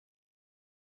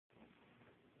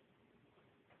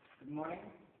Good morning.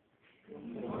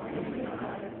 Good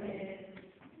morning.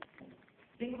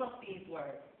 Think about these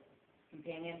words: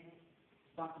 companion,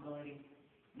 responsibility,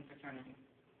 and fraternity.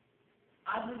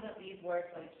 I believe that these words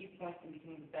are the key points in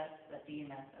becoming the best that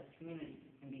DNS as a community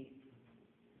can be.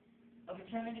 A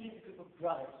fraternity is a group of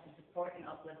brothers who support and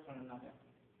uplift one another.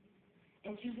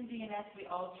 In choosing DNS, we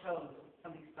all chose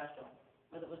something special,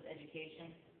 whether it was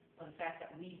education or the fact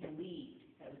that we believed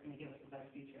that it was going to give us a better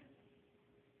future.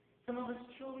 Some of us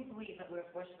truly believe that we were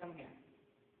forced to come here.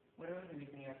 Whatever the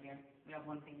reason you're here, we have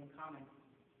one thing in common.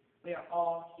 We are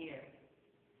all here.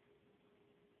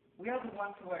 We are the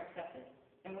ones who are accepted,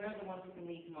 and we are the ones who can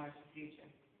lead tomorrow's future.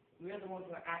 We are the ones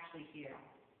who are actually here.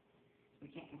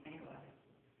 We can't complain about it.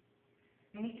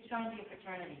 We need to try and be a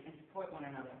fraternity and support one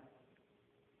another.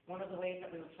 One of the ways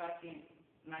that we will try to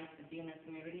unite the DNS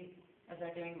community is by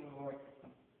doing a reward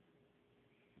system.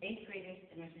 8th graders,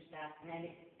 administrative staff, and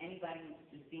anybody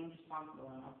who's deemed responsible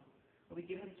enough will be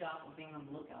given the job of being on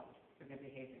the lookout for good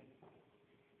behavior.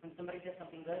 When somebody does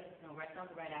something good, they'll write down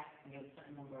the right act and give a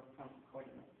certain number of points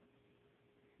accordingly.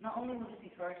 Not only will this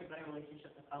encourage a better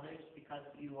relationship with others because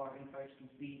you are encouraged to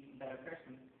be a better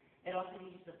person, it also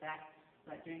teaches the fact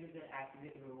that doing a good act will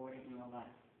get you rewarded in real life.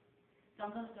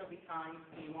 Sometimes there'll be times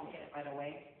when you won't get it right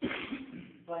away,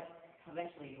 but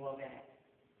eventually you will get it.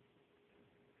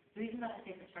 The reason that I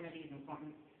say fraternity is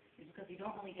important is because you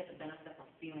don't only get the benefit of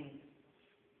feeling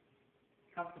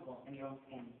comfortable in your own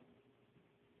skin,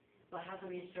 but have the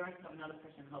reassurance of another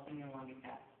person helping you along your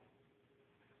path.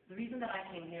 The reason that I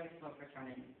came here was for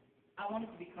fraternity. I wanted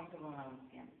to be comfortable in my own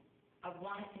skin. I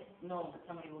wanted to know that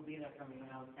somebody will be there for me when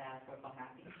I was sad or if I'm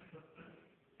happy.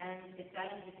 And it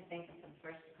saddens me to think that for the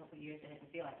first couple of years I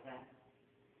didn't feel like that.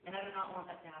 And I do not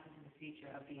want that to happen to the future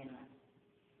of DNS.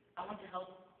 I want to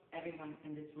help everyone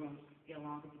in this room get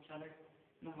along with each other.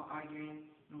 No more arguing,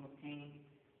 no more pain,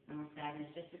 no more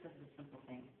sadness, just because of a simple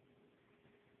thing.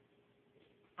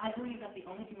 I believe that the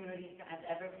only community that has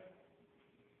ever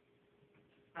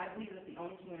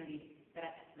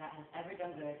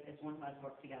done good is one who has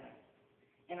worked together.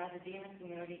 And as a DNS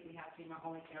community, we have to not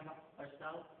only care about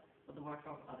ourselves, but the work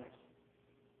of others.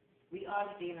 We are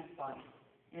the DNS body,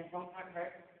 and if one part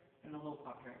hurts, then the whole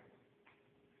part hurts.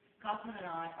 Kaufman and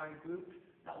I are a group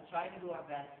that will try to do our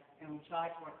best, and will try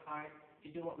to work hard to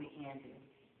do what we can do.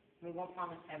 We won't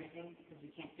promise everything because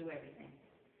we can't do everything,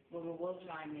 but we will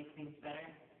try and make things better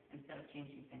instead of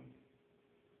changing things.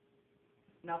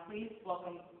 Now please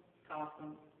welcome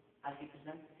Kaufman as he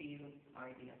presents to you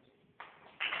our ideas.